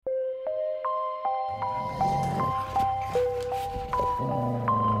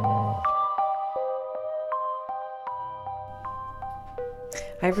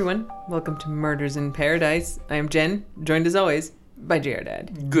Hi everyone, welcome to Murders in Paradise. I am Jen, joined as always by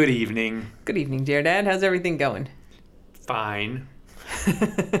Jaredad. Good evening. Good evening, Jaredad. How's everything going? Fine.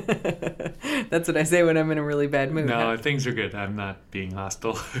 That's what I say when I'm in a really bad mood. No, things are good. I'm not being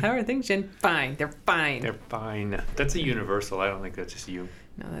hostile. How are things, Jen? Fine. They're fine. They're fine. That's a universal. I don't think that's just you.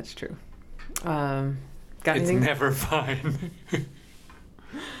 No, that's true. Got It's anything? never fine. You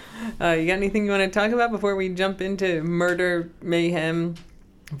got anything you want to talk about before we jump into murder, mayhem,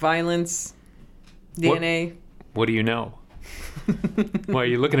 violence, DNA? What do you know? Why are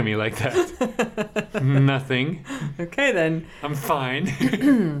you looking at me like that? Nothing. Okay, then. I'm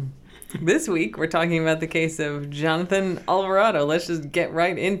fine. This week, we're talking about the case of Jonathan Alvarado. Let's just get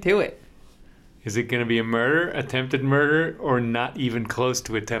right into it. Is it going to be a murder, attempted murder, or not even close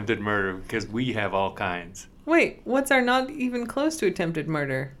to attempted murder? Because we have all kinds. Wait, what's our not even close to attempted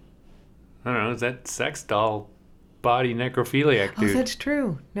murder? I don't know. Is that sex doll body necrophiliac dude? Oh, that's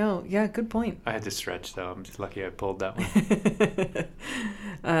true. No, yeah, good point. I had to stretch, though. I'm just lucky I pulled that one.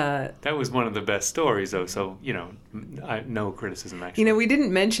 That was one of the best stories, though, so, no criticism, actually. You know, we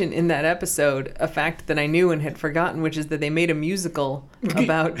didn't mention in that episode a fact that I knew and had forgotten, which is that they made a musical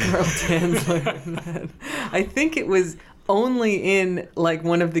about Carl Tanzler. I think it was only in, like,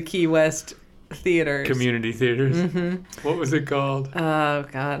 one of the Key West theaters. Community theaters. Mm-hmm. What was it called? Oh,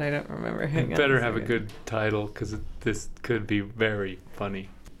 God, I don't remember. It better have a good title, because this could be very funny.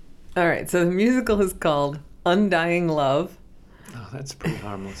 All right, so the musical is called Undying Love. Oh, that's pretty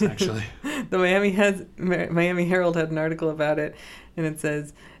harmless, actually. The Miami Herald had an article about it, and it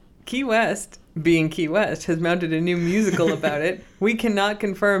says, Key West, being Key West, has mounted a new musical about it. We cannot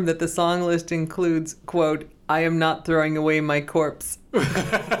confirm that the song list includes, quote, I am not throwing away my corpse.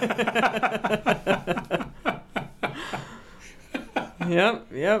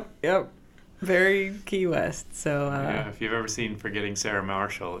 Yep. Very Key West. So yeah, if you've ever seen Forgetting Sarah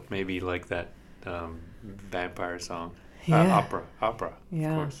Marshall, it may be like that vampire song. Yeah. Opera,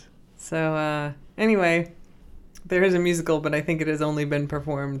 Yeah. of course. So anyway, there is a musical, but I think it has only been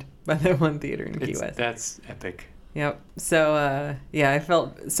performed by that one theater in Key West. That's epic. Yep. So I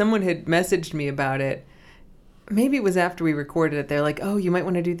felt someone had messaged me about it. Maybe it was after we recorded it. They're like, oh, you might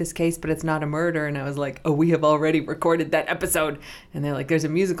want to do this case, but it's not a murder. And I was like, oh, we have already recorded that episode. And they're like, there's a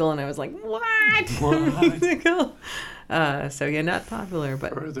musical. And I was like, what? Musical? So, yeah, not popular,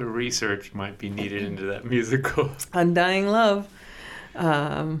 but... Further research might be needed into that musical. Undying Love.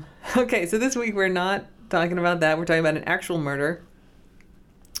 Okay, so this week we're not talking about that. We're talking about an actual murder.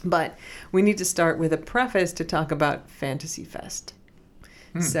 But we need to start with a preface to talk about Fantasy Fest.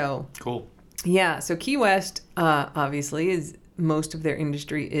 So... Cool. Yeah, so Key West, obviously, is most of their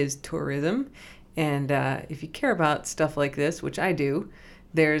industry is tourism. And if you care about stuff like this, which I do,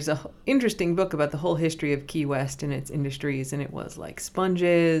 there's a interesting book about the whole history of Key West and its industries. And it was like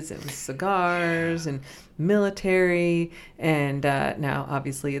sponges, it was cigars and military. And now,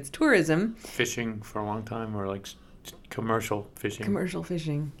 obviously, it's tourism. Fishing for a long time, or like commercial fishing. Commercial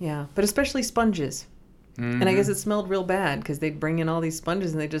fishing, yeah. But especially sponges. Mm-hmm. And I guess it smelled real bad because they'd bring in all these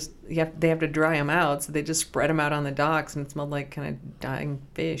sponges and they have to dry them out. So they just spread them out on the docks and it smelled like kind of dying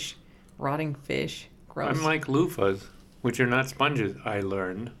fish, rotting fish. Gross. Unlike loofahs, which are not sponges, I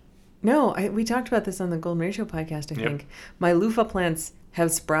learned. No, we talked about this on the Golden Ratio podcast, I think. My loofah plants have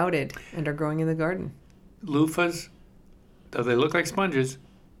sprouted and are growing in the garden. Loofahs, though they look like sponges,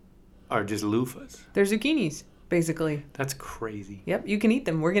 are just loofahs. They're zucchinis, basically. That's crazy. Yep, you can eat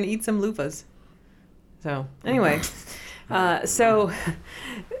them. We're going to eat some loofahs. So, anyway,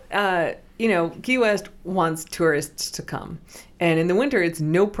 Key West wants tourists to come. And in the winter, it's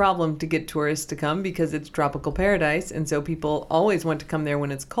no problem to get tourists to come because it's tropical paradise. And so people always want to come there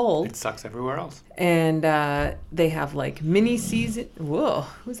when it's cold. It sucks everywhere else. And they have like mini season. Whoa,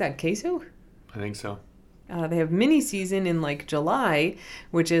 who's that, queso? I think so. They have mini season in like July,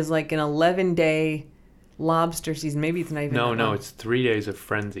 which is like an 11-day lobster season. Maybe it's not even. No, it's 3 days of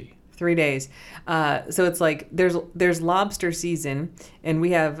frenzy. 3 days. So it's like there's lobster season, and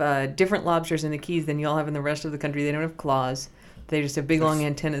we have different lobsters in the Keys than y'all have in the rest of the country. They don't have claws. They just have big, long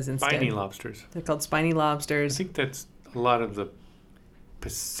antennas instead. Spiny lobsters. They're called spiny lobsters. I think that's a lot of the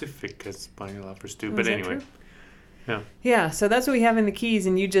Pacific has spiny lobsters too. But anyway. True? Yeah. Yeah, so that's what we have in the Keys,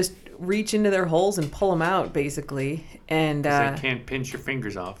 and you just reach into their holes and pull them out, basically. And they can't pinch your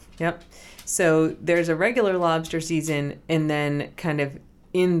fingers off. Yep. So there's a regular lobster season, and then kind of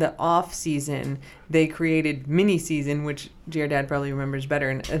in the off season, they created mini season, which your dad probably remembers better,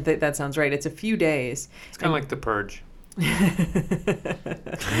 and that sounds right. It's a few days. It's kind of like The Purge.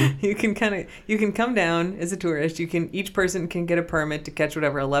 You can come down as a tourist. Each person can get a permit to catch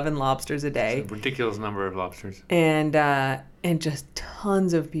whatever 11 lobsters a day. It's a ridiculous number of lobsters. And just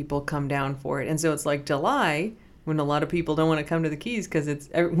tons of people come down for it. And so it's like July, when a lot of people don't want to come to the Keys, because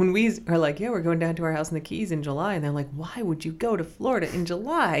when we are like, yeah, we're going down to our house in the Keys in July, and they're like, why would you go to Florida in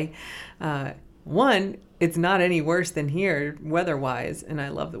July? One, it's not any worse than here weather-wise, and I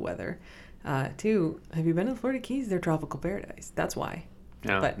love the weather. Two, have you been to the Florida Keys? They're tropical paradise. That's why.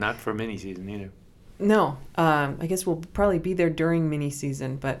 No, but not for mini season either. No, I guess we'll probably be there during mini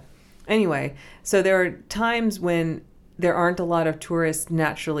season. But anyway, so there are times when there aren't a lot of tourists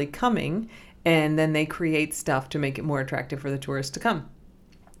naturally coming, and then they create stuff to make it more attractive for the tourists to come.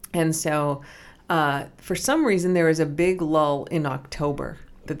 And so for some reason, there was a big lull in October,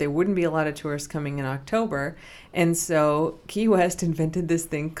 that there wouldn't be a lot of tourists coming in October. And so Key West invented this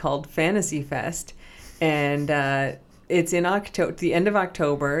thing called Fantasy Fest. And it's in October, the end of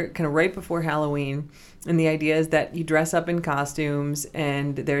October, kind of right before Halloween. And the idea is that you dress up in costumes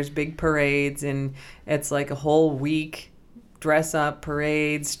and there's big parades, and it's like a whole week dress up,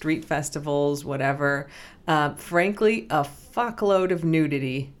 parades, street festivals, whatever. Frankly, a fuckload of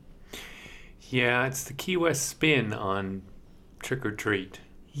nudity. Yeah, it's the Key West spin on Trick or Treat.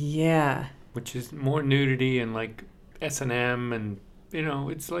 Yeah. Which is more nudity and like S&M, and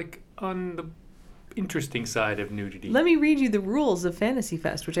it's like on the interesting side of nudity. Let me read you the rules of Fantasy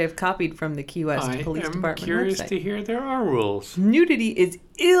Fest, which I have copied from the Key West Police Department website. I'm curious to hear there are rules. Nudity is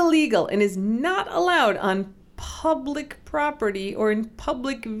illegal and is not allowed on public property or in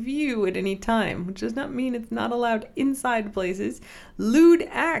public view at any time, which does not mean it's not allowed inside places. Lewd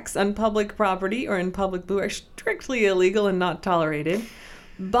acts on public property or in public view are strictly illegal and not tolerated.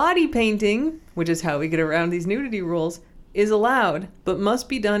 Body painting, which is how we get around these nudity rules, is allowed, but must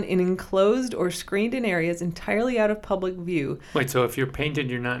be done in enclosed or screened-in areas entirely out of public view. Wait, so if you're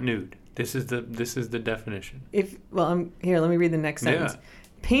painted, you're not nude. This is the definition. Here, let me read the next sentence. Yeah.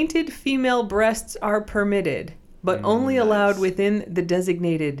 Painted female breasts are permitted, but only allowed within the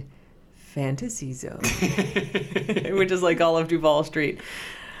designated fantasy zone, which is like all of Duval Street.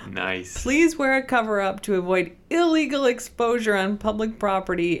 Nice. Please wear a cover-up to avoid illegal exposure on public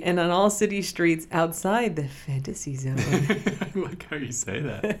property and on all city streets outside the fantasy zone. I like how you say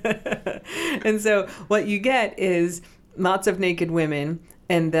that. And so what you get is lots of naked women,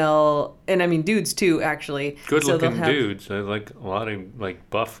 and dudes too, actually. Good-looking dudes. Like a lot of like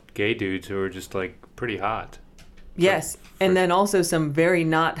buff gay dudes who are just like pretty hot. Yes, and then also some very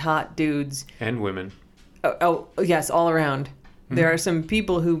not hot dudes. And women. Oh yes, all around. There are some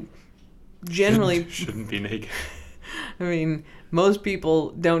people who generally shouldn't be naked. I mean, most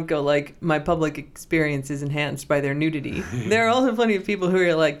people don't go like, my public experience is enhanced by their nudity. There are also plenty of people who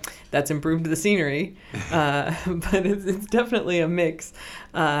are like, that's improved the scenery. But it's definitely a mix.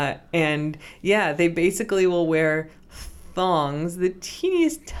 And yeah, they basically will wear thongs, the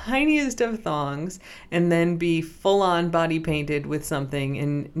teeniest, tiniest of thongs, and then be full-on body painted with something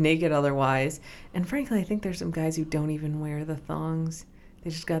and naked otherwise. And frankly, I think there's some guys who don't even wear the thongs. They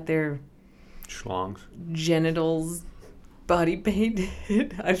just got their schlongs, genitals body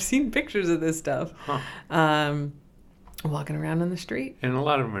painted. I've seen pictures of this stuff. Walking around on the street. And a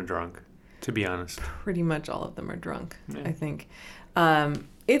lot of them are drunk, to be honest. Pretty much all of them are drunk, yeah. I think.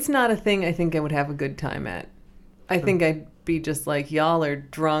 It's not a thing I think I would have a good time at. I think I'd be just like, y'all are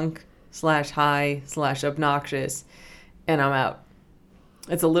drunk /high /obnoxious, and I'm out.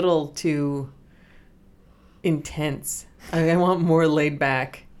 It's a little too intense. I want more laid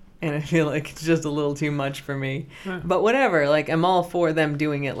back, and I feel like it's just a little too much for me. But whatever, like, I'm all for them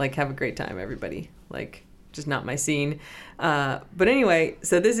doing it. Like, have a great time, everybody. Like, just not my scene. But anyway,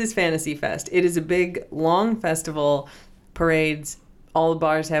 so this is Fantasy Fest. It is a big, long festival, parades. All the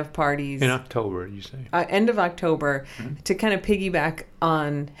bars have parties. In October, you say? End of October, to kind of piggyback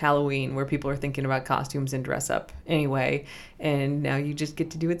on Halloween, where people are thinking about costumes and dress up anyway. And now you just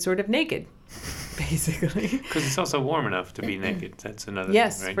get to do it sort of naked, basically. Because it's also warm enough to be naked. That's another thing, right?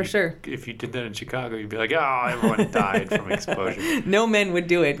 Yes, for sure. If you did that in Chicago, you'd be like, oh, everyone died from exposure. No men would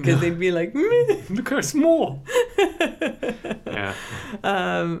do it, because they'd be like, look how small. Yeah.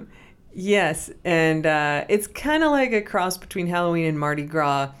 Yes, and it's kind of like a cross between Halloween and Mardi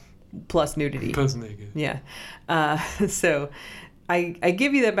Gras plus nudity. Plus naked. Yeah. So I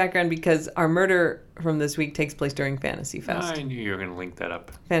give you that background because our murder from this week takes place during Fantasy Fest. I knew you were going to link that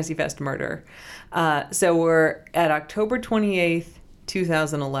up. Fantasy Fest murder. So we're at October 28th,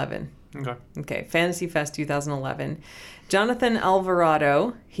 2011. Okay, Fantasy Fest 2011. Jonathan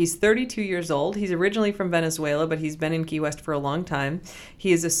Alvarado, he's 32 years old. He's originally from Venezuela, but he's been in Key West for a long time.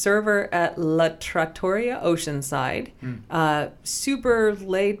 He is a server at La Trattoria Oceanside. Super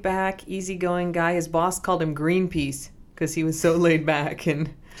laid back, easygoing guy. His boss called him Greenpeace because he was so laid back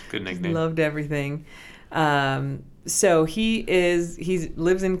and good nickname. Loved everything. So he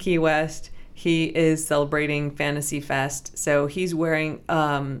lives in Key West. He is celebrating Fantasy Fest. So he's wearing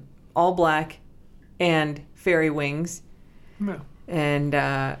all black and fairy wings. Yeah. And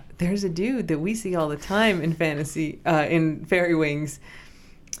there's a dude that we see all the time in in fairy wings.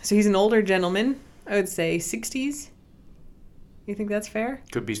 So he's an older gentleman, I would say 60s. You think that's fair?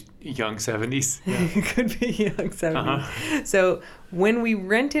 Could be young 70s. Yeah. Could be young 70s. Uh-huh. So when we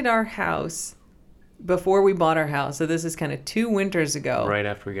rented our house, before we bought our house, so this is kind of 2 winters ago. Right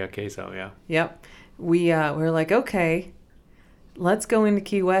after we got queso, yeah. Yep. We were like, okay, let's go into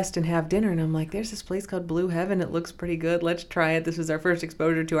Key West and have dinner. And I'm like, there's this place called Blue Heaven. It looks pretty good. Let's try it. This was our first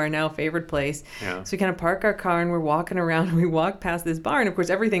exposure to our now favorite place. Yeah. So we kind of park our car and we're walking around and we walk past this bar. And of course,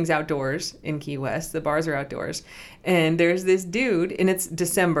 everything's outdoors in Key West. The bars are outdoors. And there's this dude, and it's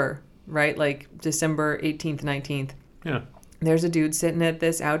December, right? Like December 18th, 19th. Yeah. There's a dude sitting at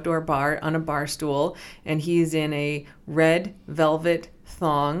this outdoor bar on a bar stool, and he's in a red velvet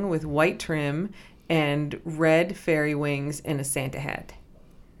thong with white trim and red fairy wings and a Santa hat.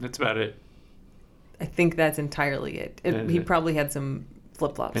 That's about it. I think that's entirely it. He probably had some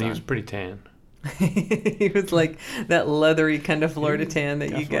flip-flops on. And he was pretty tan. He was like that leathery kind of Florida tan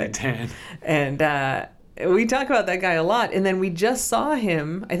that you get. Tan. And we talk about that guy a lot. And then we just saw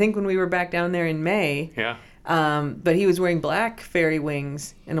him, I think when we were back down there in May. Yeah. But he was wearing black fairy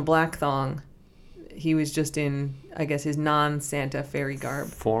wings and a black thong. He was just in, I guess, his non-Santa fairy garb.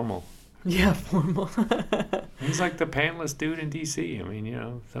 Formal. Yeah, formal. He's like the pantless dude in D.C. I mean,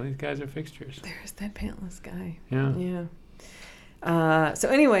 some of these guys are fixtures. There's that pantless guy. Yeah. Yeah. So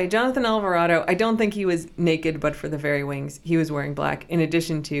anyway, Jonathan Alvarado, I don't think he was naked, but for the fairy wings, he was wearing black in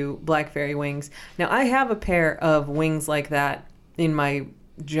addition to black fairy wings. Now, I have a pair of wings like that in my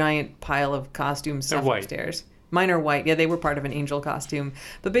giant pile of costume stuff upstairs. Mine are white. Yeah, they were part of an angel costume.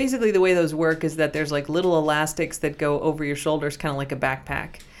 But basically the way those work is that there's like little elastics that go over your shoulders, kind of like a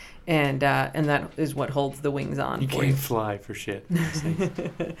backpack. And that is what holds the wings on. You can't fly for shit.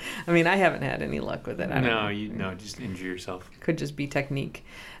 I mean, I haven't had any luck with it. I don't know. Just injure yourself. Could just be technique.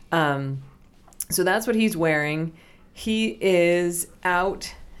 So that's what he's wearing. He is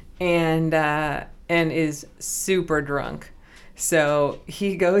out and is super drunk. So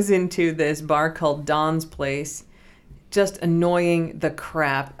he goes into this bar called Don's Place, just annoying the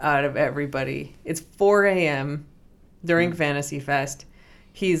crap out of everybody. It's 4 a.m. during Fantasy Fest.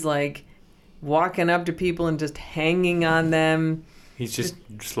 He's like walking up to people and just hanging on them. He's just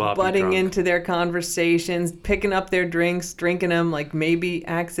sloppy butting drunk. into their conversations, picking up their drinks, drinking them, like maybe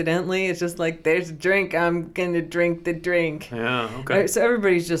accidentally. It's just like, there's a drink, I'm going to drink the drink. Yeah, okay. So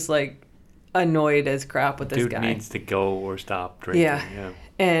everybody's just like annoyed as crap with this guy. Dude needs to go or stop drinking. Yeah.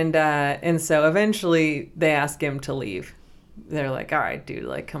 And so eventually they ask him to leave. They're like, all right, dude,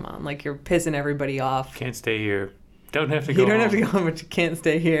 like, come on. Like, you're pissing everybody off. Can't stay here. Don't have to go You don't home. have to go home, but you can't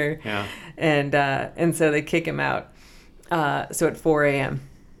stay here. Yeah. And so they kick him out. So at 4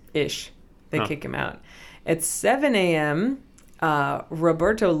 a.m.-ish, they kick him out. At 7 a.m.,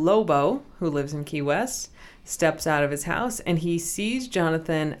 Roberto Lobo, who lives in Key West, steps out of his house, and he sees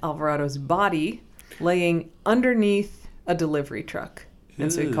Jonathan Alvarado's body laying underneath a delivery truck.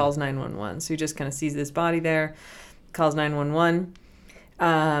 And so he calls 911. So he just kind of sees this body there, calls 911.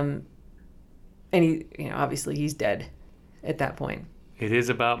 And he, obviously he's dead at that point. It is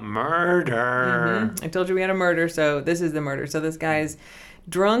about murder. Mm-hmm. I told you we had a murder, so this is the murder. So this guy's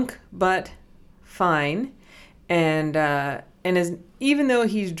drunk but fine, and is, even though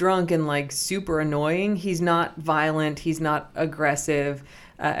he's drunk and like super annoying, he's not violent. He's not aggressive.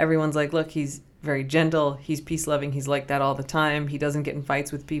 Everyone's like, look, he's very gentle. He's peace loving. He's like that all the time. He doesn't get in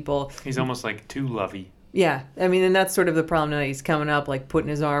fights with people. He's almost like too lovey. Yeah, I mean, and that's sort of the problem now. He's coming up, like, putting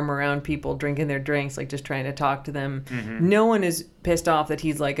his arm around people, drinking their drinks, like, just trying to talk to them. Mm-hmm. No one is pissed off that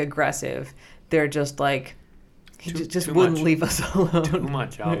he's, like, aggressive. They're just, like, he just wouldn't much. Leave us alone. Too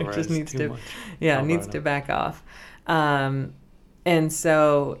much, Alvarez. Just needs too much. Yeah, needs to back off. And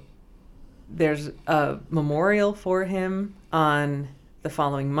so there's a memorial for him on the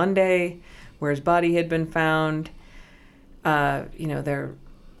following Monday where his body had been found. They're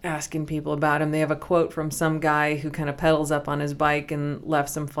asking people about him. They have a quote from some guy who kind of pedals up on his bike and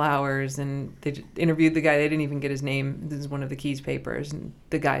left some flowers, and they interviewed the guy. They didn't even get his name. This is one of the Keys papers, and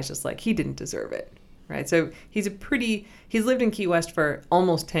the guy's just like, he didn't deserve it, right? So he's lived in Key West for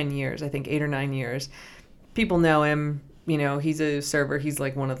almost 10 years, I think 8 or 9 years. People know him. You know, he's a server. He's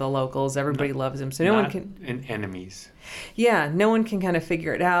like one of the locals. Everybody loves him. So no one can... enemies. Yeah, no one can kind of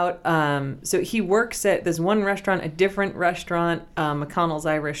figure it out. So he works at this one restaurant, a different restaurant, McConnell's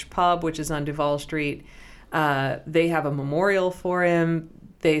Irish Pub, which is on Duval Street. They have a memorial for him.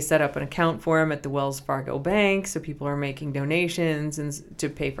 They set up an account for him at the Wells Fargo Bank, so people are making donations and to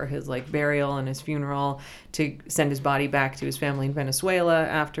pay for his like burial and his funeral, to send his body back to his family in Venezuela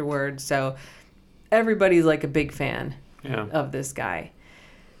afterwards. So everybody's like a big fan of this guy.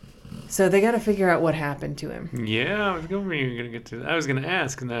 So they got to figure out what happened to him. Yeah, I was going to get to that. I was going to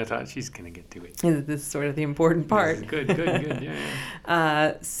ask, and then I thought she's going to get to it. This is sort of the important part. Good,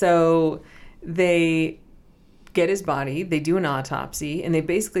 yeah. So they get his body, they do an autopsy, and they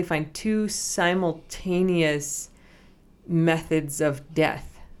basically find 2 simultaneous methods of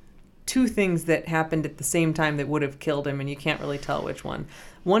death. 2 things that happened at the same time that would have killed him, and you can't really tell which one.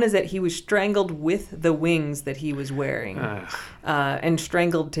 One is that he was strangled with the wings that he was wearing, and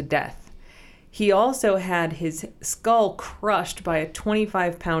strangled to death. He also had his skull crushed by a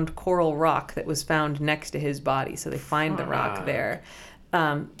 25-pound coral rock that was found next to his body, so they find the rock there.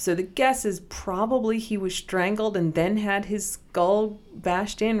 So the guess is probably he was strangled and then had his skull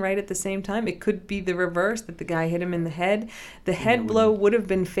bashed in right at the same time. It could be the reverse, that the guy hit him in the head. The head blow would have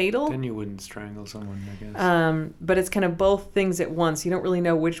been fatal. Then you wouldn't strangle someone, I guess. But it's kind of both things at once. You don't really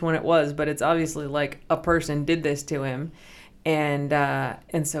know which one it was, but it's obviously like a person did this to him. And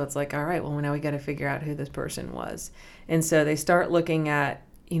so it's like, all right, well, now we got to figure out who this person was. And so they start looking at,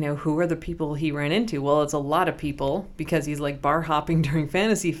 you know, who are the people he ran into? Well, it's a lot of people because he's like bar hopping during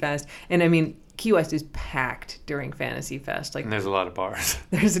Fantasy Fest. And I mean, Key West is packed during Fantasy Fest. Like, and there's a lot of bars.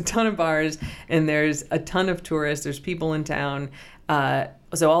 There's a ton of bars, and there's a ton of tourists. There's people in town.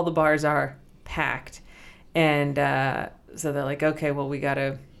 So all the bars are packed. And so they're like, okay, well, we got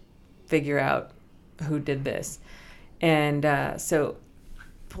to figure out who did this. And so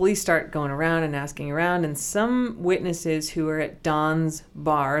police start going around and asking around, and some witnesses who are at Don's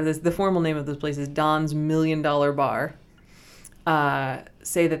bar, the formal name of this place is Don's $1 Million Bar,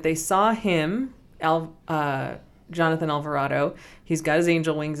 say that they saw him, Jonathan Alvarado, he's got his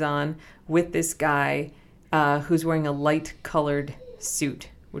angel wings on, with this guy who's wearing a light-colored suit,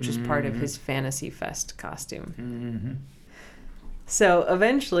 which is part of his Fantasy Fest costume. Mm-hmm. So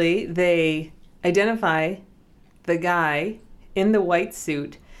eventually they identify the guy in the white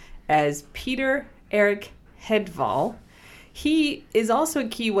suit as Peter Eric Hedval. He is also a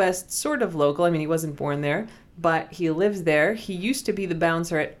Key West sort of local. I mean, he wasn't born there, but he lives there. He used to be the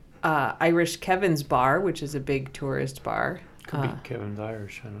bouncer at Irish Kevin's Bar, which is a big tourist bar. Could be Kevin's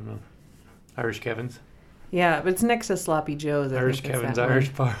Irish. I don't know. Irish Kevin's? Yeah, but it's next to Sloppy Joe's. Irish Kevin's Irish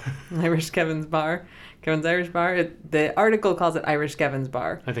Bar. Irish Kevin's Bar. Kevin's Irish Bar. The article calls it Irish Kevin's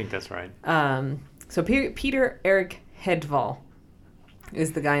Bar. I think that's right. So Peter Eric Hedval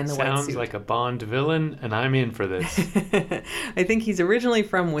is the guy in the white suit. Sounds like a Bond villain, and I'm in for this. I think he's originally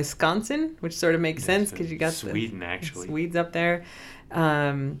from Wisconsin, which sort of makes sense because you got Sweden, actually. Swedes up there.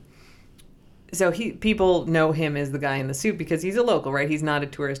 So people know him as the guy in the suit because he's a local, right? He's not a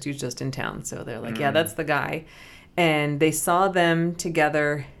tourist who's just in town. So they're like, yeah, that's the guy. And they saw them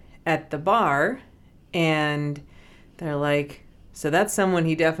together at the bar, and they're like, so that's someone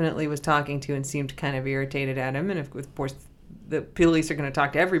he definitely was talking to and seemed kind of irritated at him. And of course, the police are going to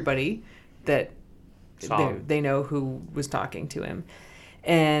talk to everybody that they know who was talking to him.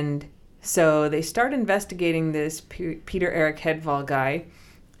 And so they start investigating this Peter Eric Hedval guy,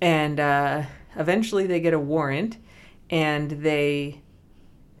 and eventually they get a warrant, and they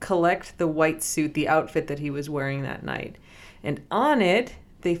collect the white suit, the outfit that he was wearing that night. And on it,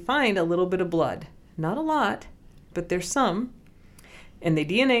 they find a little bit of blood. Not a lot, but there's some. And they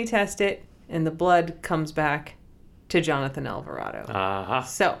DNA test it, and the blood comes back to Jonathan Alvarado. Uh-huh.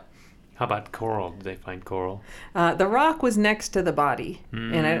 So, how about coral? Did they find coral? The rock was next to the body,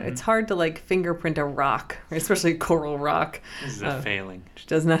 and it's hard to like fingerprint a rock, especially a coral rock. This is a failing. Which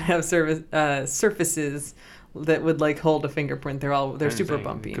does not have surfaces that would like hold a fingerprint. They're super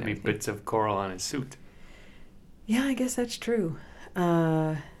bumpy. It could be bits of coral on his suit. Yeah, I guess that's true.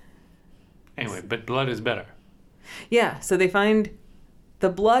 Anyway, but blood is better. Yeah, so they find the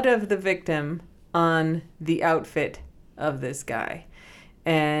blood of the victim on the outfit of this guy.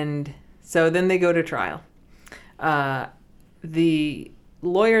 And so then they go to trial. The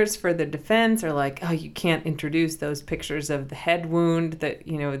lawyers for the defense are like, oh, you can't introduce those pictures of the head wound that,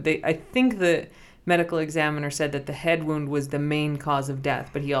 I think the medical examiner said that the head wound was the main cause of death,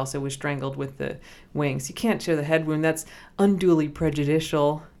 but he also was strangled with the wings. You can't show the head wound. That's unduly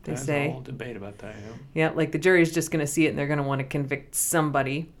prejudicial. they There's say. a whole debate about that. Yeah, like the jury's just going to see it and they're going to want to convict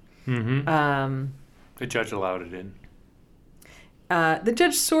somebody. Mm-hmm. The judge allowed it in. The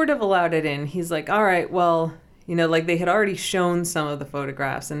judge sort of allowed it in. He's like, all right, well, like they had already shown some of the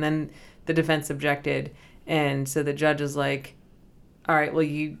photographs and then the defense objected. And so the judge is like, all right, well,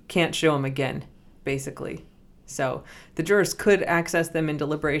 you can't show them again, basically. So the jurors could access them in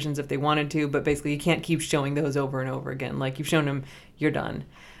deliberations if they wanted to, but basically you can't keep showing those over and over again. Like you've shown them, you're done.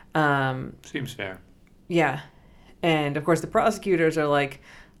 Seems fair. Yeah. And of course the prosecutors are like,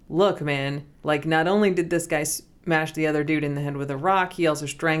 look, man, like not only did this guy smash the other dude in the head with a rock, he also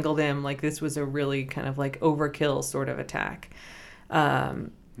strangled him. Like this was a really kind of like overkill sort of attack.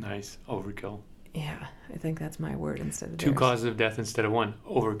 Nice. Overkill. Yeah, I think that's my word instead of Two theirs. causes of death instead of one.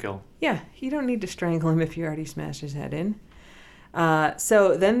 Overkill. Yeah, you don't need to strangle him if you already smashed his head in.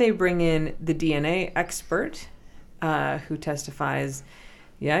 So then they bring in the DNA expert who testifies,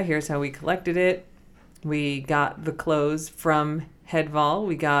 yeah, here's how we collected it. We got the clothes from Hedval.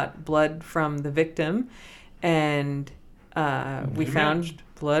 We got blood from the victim. And we found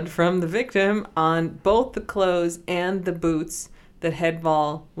blood from the victim on both the clothes and the boots that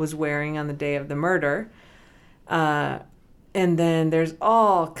Hedval was wearing on the day of the murder. And then there's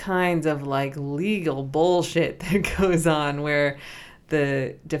all kinds of like legal bullshit that goes on where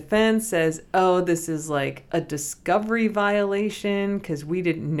the defense says, oh, this is like a discovery violation because we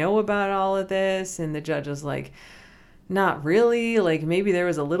didn't know about all of this. And the judge is like, not really. Like maybe there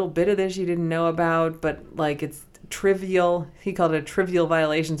was a little bit of this you didn't know about, but like it's trivial. He called it a trivial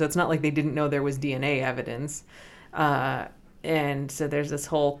violation. So it's not like they didn't know there was DNA evidence. And so there's this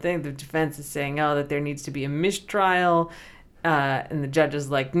whole thing. The defense is saying, oh, that there needs to be a mistrial. And the judge is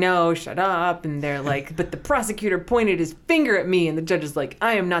like, no, shut up. And they're like, but the prosecutor pointed his finger at me. And the judge is like,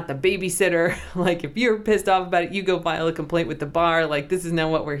 I am not the babysitter. Like, if you're pissed off about it, you go file a complaint with the bar. Like, this is not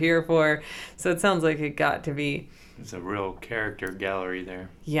what we're here for. So it sounds like it got to be. It's a real character gallery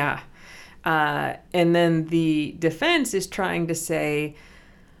there. Yeah. And then the defense is trying to say,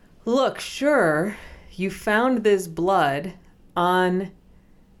 look, sure, you found this blood on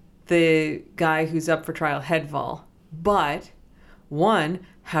the guy who's up for trial, Hedval. But, one,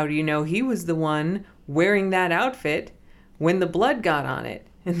 how do you know he was the one wearing that outfit when the blood got on it?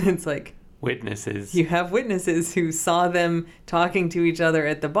 And then it's like... Witnesses. You have witnesses who saw them talking to each other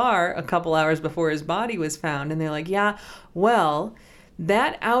at the bar a couple hours before his body was found. And they're like, yeah, well,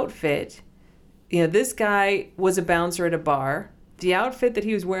 that outfit, this guy was a bouncer at a bar. The outfit that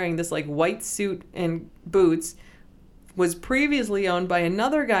he was wearing, this like white suit and boots, was previously owned by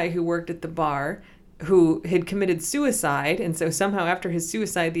another guy who worked at the bar who had committed suicide. And so somehow after his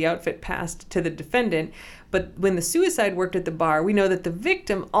suicide, the outfit passed to the defendant. But when the suicide worked at the bar, we know that the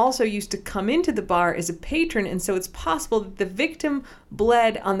victim also used to come into the bar as a patron. And so it's possible that the victim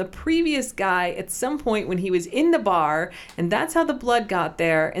bled on the previous guy at some point when he was in the bar. And that's how the blood got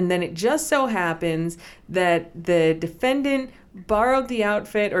there. And then it just so happens that the defendant borrowed the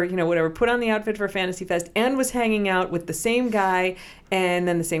outfit or, whatever, put on the outfit for Fantasy Fest and was hanging out with the same guy. And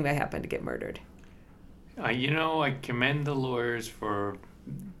then the same guy happened to get murdered. I commend the lawyers for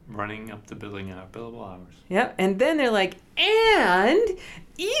running up the billing billable hours. Yep. And then they're like, and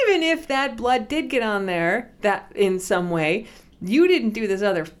even if that blood did get on there, that in some way, you didn't do this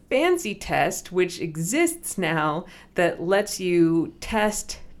other fancy test, which exists now, that lets you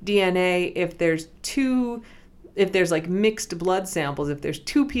test DNA if there's like mixed blood samples, if there's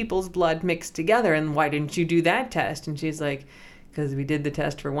two people's blood mixed together. And why didn't you do that test? And she's like, because we did the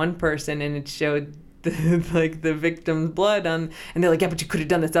test for one person and it showed the victim's blood on, and they're like, yeah, but you could have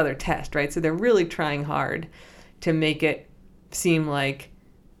done this other test, right? So they're really trying hard to make it seem like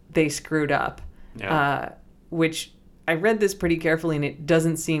they screwed up, which I read this pretty carefully and it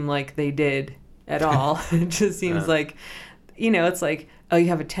doesn't seem like they did at all. It just seems like, it's like, oh, you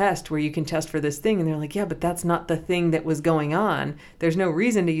have a test where you can test for this thing. And they're like, yeah, but that's not the thing that was going on. There's no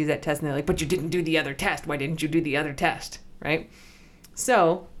reason to use that test. And they're like, but you didn't do the other test. Why didn't you do the other test? Right?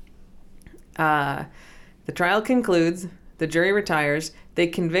 So the trial concludes. The jury retires. They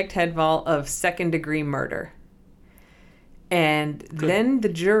convict Hedval of second-degree murder. And then the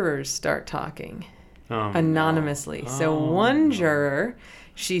jurors start talking anonymously. So one juror,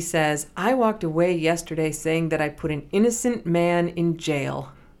 she says, I walked away yesterday saying that I put an innocent man in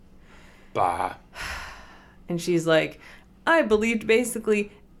jail. Bah. And she's like, I believed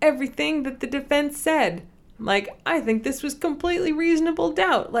basically everything that the defense said. Like, I think this was completely reasonable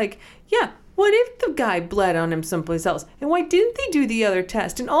doubt. Like, yeah, what if the guy bled on him someplace else? And why didn't they do the other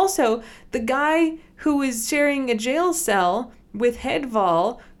test? And also, the guy who was sharing a jail cell with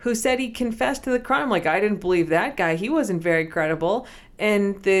Hedval, who said he confessed to the crime. Like, I didn't believe that guy. He wasn't very credible.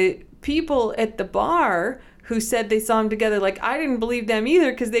 And the people at the bar who said they saw him together, like, I didn't believe them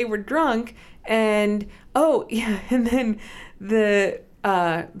either because they were drunk. And, oh, yeah, and then the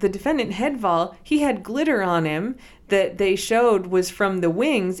defendant, Hedval, he had glitter on him that they showed was from the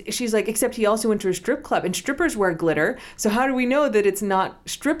wings. She's like, except he also went to a strip club, and strippers wear glitter. So how do we know that it's not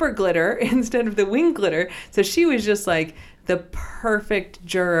stripper glitter instead of the wing glitter? So she was just like the perfect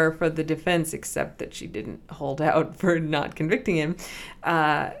juror for the defense, except that she didn't hold out for not convicting him.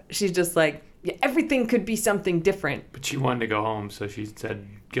 She's just like, yeah, everything could be something different. But she wanted to go home, so she said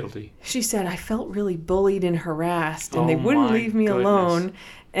guilty. She said, I felt really bullied and harassed, and they wouldn't leave me alone.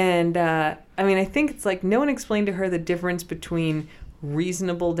 And, I mean, I think it's like no one explained to her the difference between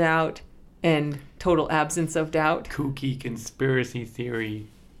reasonable doubt and total absence of doubt. Kooky conspiracy theory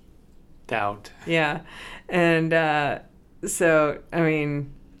doubt. Yeah. And so, I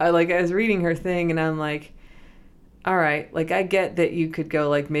mean, I was reading her thing, and I'm like, all right, like, I get that you could go,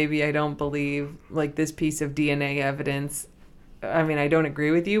 like, maybe I don't believe, like, this piece of DNA evidence. I mean, I don't agree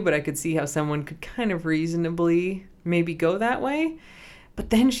with you, but I could see how someone could kind of reasonably maybe go that way.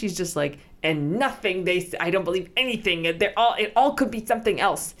 But then she's just like, and nothing, I don't believe anything. It all could be something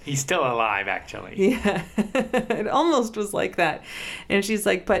else. He's still alive, actually. Yeah, it almost was like that. And she's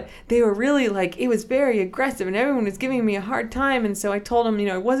like, but they were really like, it was very aggressive and everyone was giving me a hard time. And so I told him,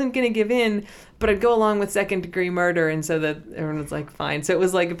 I wasn't going to give in, but I'd go along with second-degree murder. And so that everyone was like, fine. So it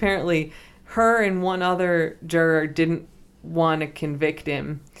was like, apparently her and one other juror didn't want to convict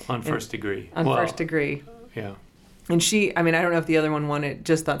him. On first degree. First degree. Yeah. And she, I mean, I don't know if the other one wanted,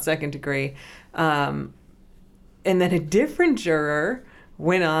 just thought second degree. And then a different juror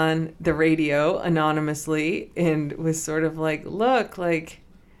went on the radio anonymously and was sort of like, look, like,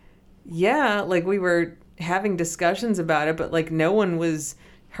 yeah, like we were having discussions about it, but like no one was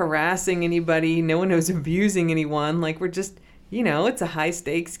harassing anybody. No one was abusing anyone. Like we're just, it's a high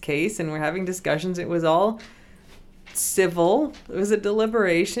stakes case and we're having discussions. It was all civil. It was a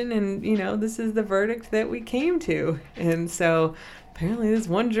deliberation, and this is the verdict that we came to. And so apparently this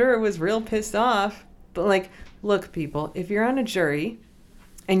one juror was real pissed off. But like, look, people, if you're on a jury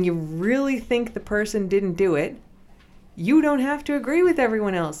and you really think the person didn't do it, you don't have to agree with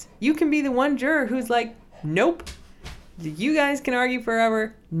everyone else. You can be the one juror who's like, nope, you guys can argue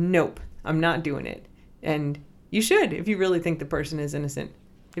forever, nope, I'm not doing it. And you should, if you really think the person is innocent.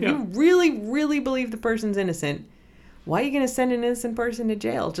 If you really, really believe the person's innocent, why are you going to send an innocent person to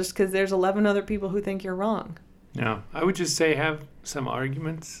jail just because there's 11 other people who think you're wrong? No, I would just say have some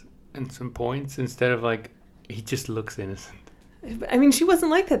arguments and some points instead of like, he just looks innocent. I mean, she wasn't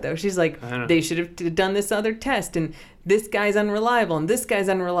like that, though. She's like, they should have done this other test, and this guy's unreliable, and this guy's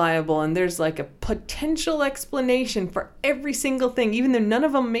unreliable, and there's like a potential explanation for every single thing, even though none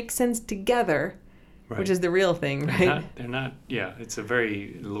of them make sense together. Right. Which is the real thing, right? They're not, yeah, it's a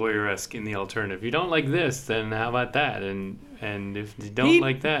very lawyer-esque in the alternative. You don't like this, then how about that? And if you don't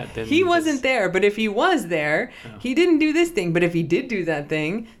like that, then... He wasn't there, but if he was there, he didn't do this thing. But if he did do that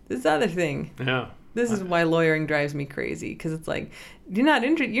thing, this other thing. Yeah. This is why lawyering drives me crazy, because it's like, you're not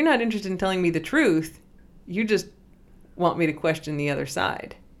interested in telling me the truth. You just want me to question the other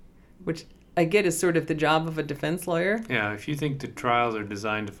side, which... I get is sort of the job of a defense lawyer. Yeah, if you think the trials are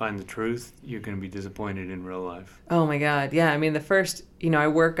designed to find the truth, you're going to be disappointed in real life. Oh my God, yeah. I mean, the first, I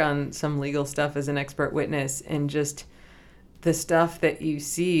work on some legal stuff as an expert witness, and just the stuff that you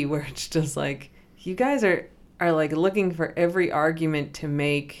see where it's just like, you guys are like looking for every argument to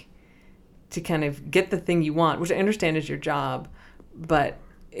make to kind of get the thing you want, which I understand is your job, but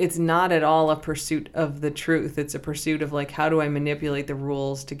it's not at all a pursuit of the truth. It's a pursuit of like, how do I manipulate the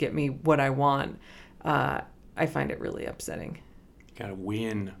rules to get me what I want? I find it really upsetting. You gotta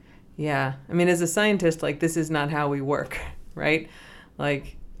win. Yeah. I mean, as a scientist, like, this is not how we work, right?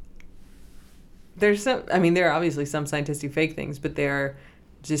 Like, there are obviously some scientists who fake things, but they are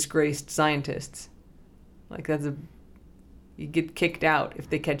disgraced scientists. Like, you get kicked out if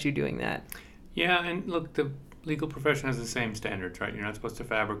they catch you doing that. Yeah, and look, the legal profession has the same standards, right? You're not supposed to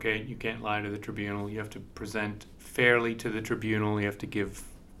fabricate. You can't lie to the tribunal. You have to present fairly to the tribunal. You have to give,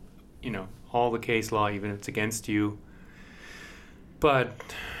 all the case law, even if it's against you. But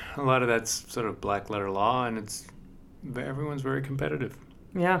a lot of that's sort of black letter law, and everyone's very competitive.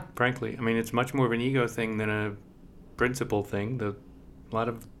 Yeah. Frankly. I mean, it's much more of an ego thing than a principle thing. A lot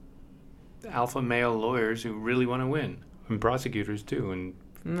of alpha male lawyers who really want to win, and prosecutors too, and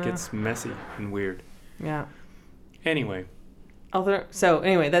it gets messy and weird. Yeah. Anyway.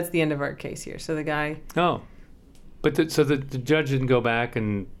 Anyway, that's the end of our case here. So the guy... Oh. But so the judge didn't go back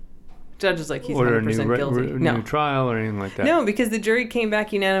and judge is like, he's Order a 100% guilty. No. new trial or anything like that. No, because the jury came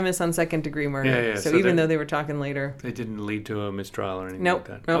back unanimous on second-degree murder. Yeah. So even though they were talking later. They didn't lead to a mistrial or anything Nope,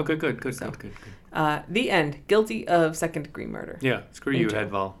 like that. nope. Okay, good. The end. Guilty of second-degree murder. Yeah, screw you,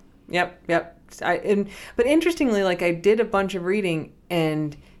 Hedval. Yep. But interestingly, like, I did a bunch of reading,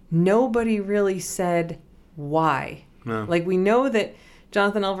 and nobody really said why. No. Like, we know that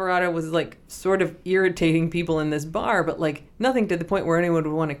Jonathan Alvarado was, like, sort of irritating people in this bar, but, like, nothing to the point where anyone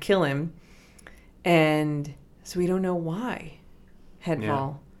would want to kill him. And so we don't know why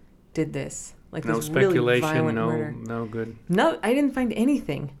Hedval did this. Like, no this speculation, really violent murder. no good. No, I didn't find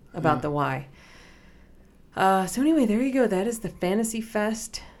anything about the why. So anyway, there you go. That is the Fantasy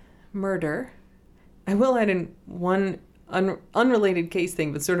Fest murder. I will add in one unrelated case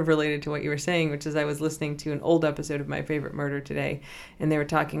thing, but sort of related to what you were saying, which is I was listening to an old episode of My Favorite Murder today, and they were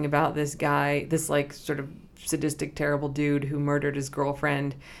talking about this guy, this like sort of sadistic, terrible dude who murdered his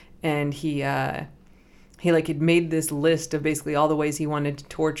girlfriend, and he like had made this list of basically all the ways he wanted to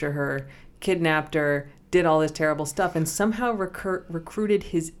torture her, kidnapped her, did all this terrible stuff, and somehow recruited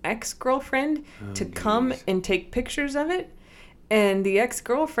his ex-girlfriend to come and take pictures of it. And the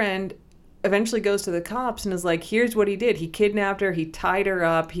ex-girlfriend eventually goes to the cops and is like, here's what he did. He kidnapped her. He tied her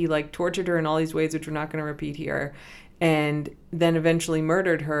up. He like tortured her in all these ways, which we're not going to repeat here. And then eventually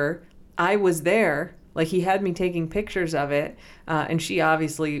murdered her. I was there. Like, he had me taking pictures of it. And she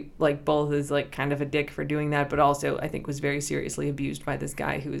obviously, like, both is like kind of a dick for doing that, but also I think was very seriously abused by this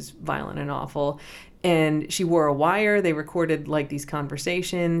guy who was violent and awful. And she wore a wire. They recorded like these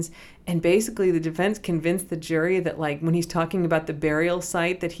conversations. And basically the defense convinced the jury that, like, when he's talking about the burial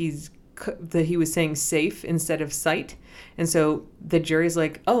site, that he was saying safe instead of site. And so the jury's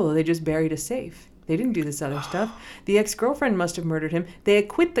like, oh, they just buried a safe. They didn't do this other stuff. The ex-girlfriend must have murdered him. They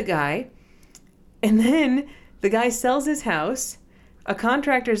acquit the guy. And then the guy sells his house. A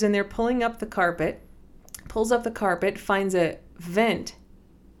contractor's in there pulls up the carpet, finds a vent,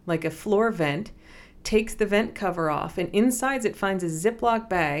 like a floor vent, takes the vent cover off, and inside it finds a Ziploc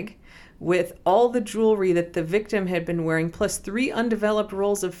bag with all the jewelry that the victim had been wearing, plus 3 undeveloped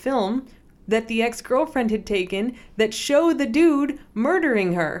rolls of film that the ex-girlfriend had taken that show the dude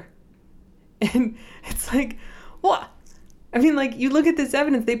murdering her. And it's like, what? I mean, like, you look at this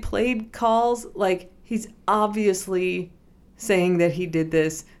evidence, they played calls, like, he's obviously saying that he did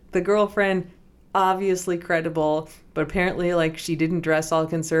this. The girlfriend, obviously credible, but apparently, like, she didn't dress all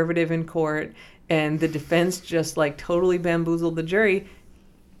conservative in court, and the defense just, like, totally bamboozled the jury.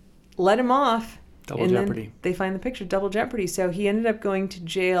 Let him off. Double jeopardy. Then they find the picture, double jeopardy. So he ended up going to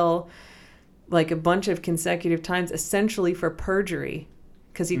jail like a bunch of consecutive times, essentially for perjury,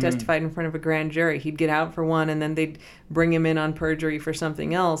 because he testified in front of a grand jury. He'd get out for one, and then they'd bring him in on perjury for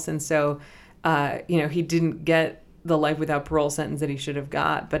something else. And so, he didn't get the life without parole sentence that he should have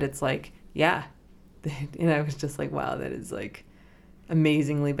got. But it's like, yeah. And I was just like, wow, that is like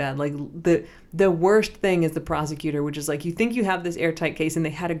amazingly bad. Like, the worst thing is the prosecutor, which is like, you think you have this airtight case, and they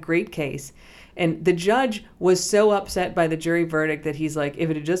had a great case, and the judge was so upset by the jury verdict that he's like, if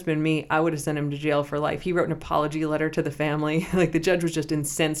it had just been me, I would have sent him to jail for life. He wrote an apology letter to the family. Like, the judge was just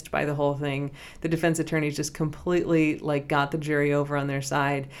incensed by the whole thing. The defense attorneys just completely like got the jury over on their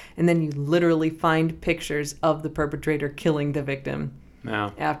side, and then you literally find pictures of the perpetrator killing the victim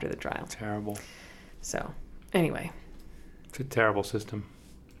after the trial. Terrible. So anyway, it's a terrible system.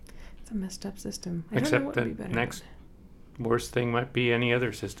 It's a messed up system. Except the next worst thing might be any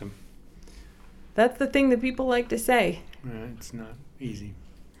other system. That's the thing that people like to say. It's not easy.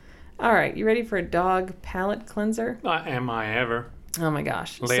 All right, you ready for a dog palate cleanser? Am I ever? Oh my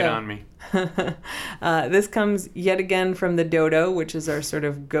gosh. Lay it on me. This comes yet again from the Dodo, which is our sort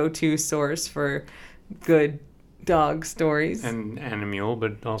of go-to source for good dog stories. And a mule,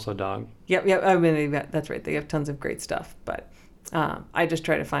 but also dog. Yep. I mean, that's right. They have tons of great stuff, but I just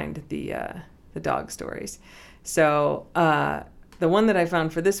try to find the dog stories. So the one that I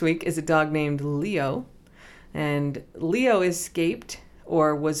found for this week is a dog named Leo, and Leo escaped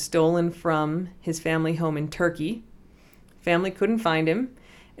or was stolen from his family home in Turkey. Family couldn't find him,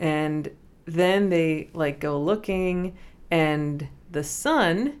 and then they like go looking, and the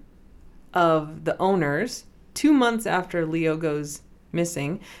son of the owners, 2 months after Leo goes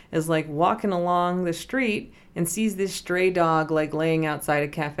missing, is like walking along the street and sees this stray dog like laying outside a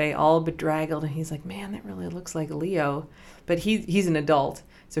cafe all bedraggled, and he's like, man, that really looks like Leo. But he's an adult,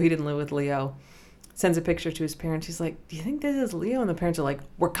 so he didn't live with Leo. Sends a picture to his parents. He's like, do you think this is Leo? And the parents are like,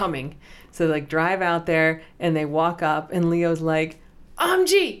 we're coming. So they like drive out there, and they walk up, and Leo's like,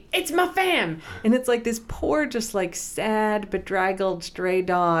 OMG, it's my fam. And it's like this poor, just like sad, bedraggled stray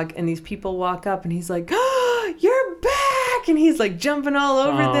dog, and these people walk up, and he's like, oh, you're back. back! And he's like jumping all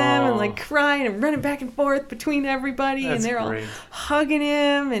over them and Oh. like crying and running back and forth between everybody. That's and they're great. all hugging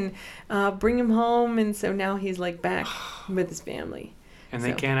him and bring him home. And so now he's like back with his family. And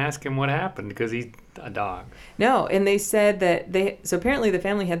they So- can't ask him what happened because he's a dog. No, and they said that so apparently the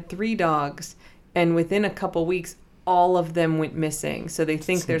family had 3 dogs, and within a couple weeks, all of them went missing. So they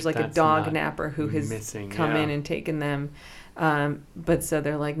think there's like a That's dog not napper who has missing, come yeah. in and taken them. But so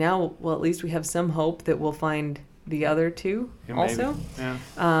they're like, now, well, at least we have some hope that we'll find the other 2 Yeah, also. maybe.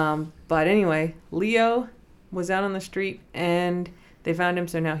 Yeah. But anyway, Leo was out on the street and they found him.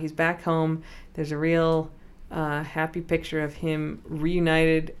 So now he's back home. There's a real happy picture of him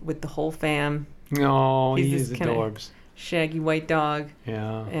reunited with the whole fam. No, He's he's this kinda- adorbs. Shaggy white dog.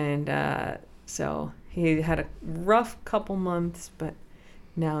 Yeah. And so he had a rough couple months, but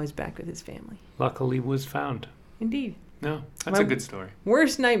now he's back with his family. Luckily was found. Indeed. No, that's My- a good story.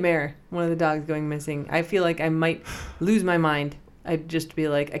 Worst nightmare, one of the dogs going missing. I feel like I might lose my mind. I'd just be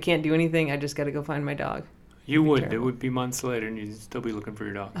like, I can't do anything. I just got to go find my dog. You be would. It terrible. would be months later and you'd still be looking for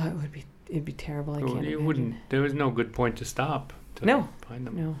your dog. Oh, it'd be terrible. I can't You imagine. wouldn't. There was no good point to stop to No. find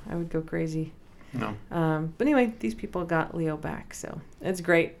them. No, I would go crazy. No. But anyway, these people got Leo back, so it's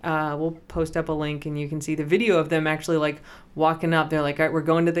great. We'll post up a link, and you can see the video of them actually like walking up. They're like, "All right, we're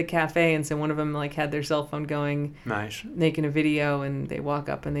going to the cafe," and so one of them like had their cell phone going, Nice. making a video, and they walk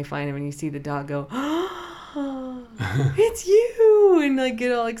up and they find him, and you see the dog go, "Oh, it's you!" and like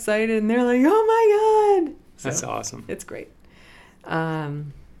get all excited, and they're like, "Oh my god!" So, That's awesome. it's great.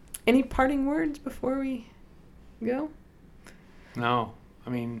 Any parting words before we go? No. I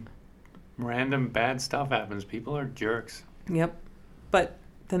mean, random bad stuff happens. People are jerks. Yep. But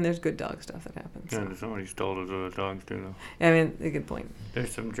then there's good dog stuff that happens. Yeah, somebody stole those other dogs too, though. I mean, a good point.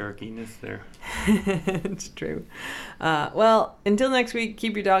 There's some jerkiness there. It's true. Well, until next week,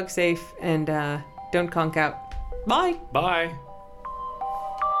 keep your dog safe and don't conk out. Bye. Bye.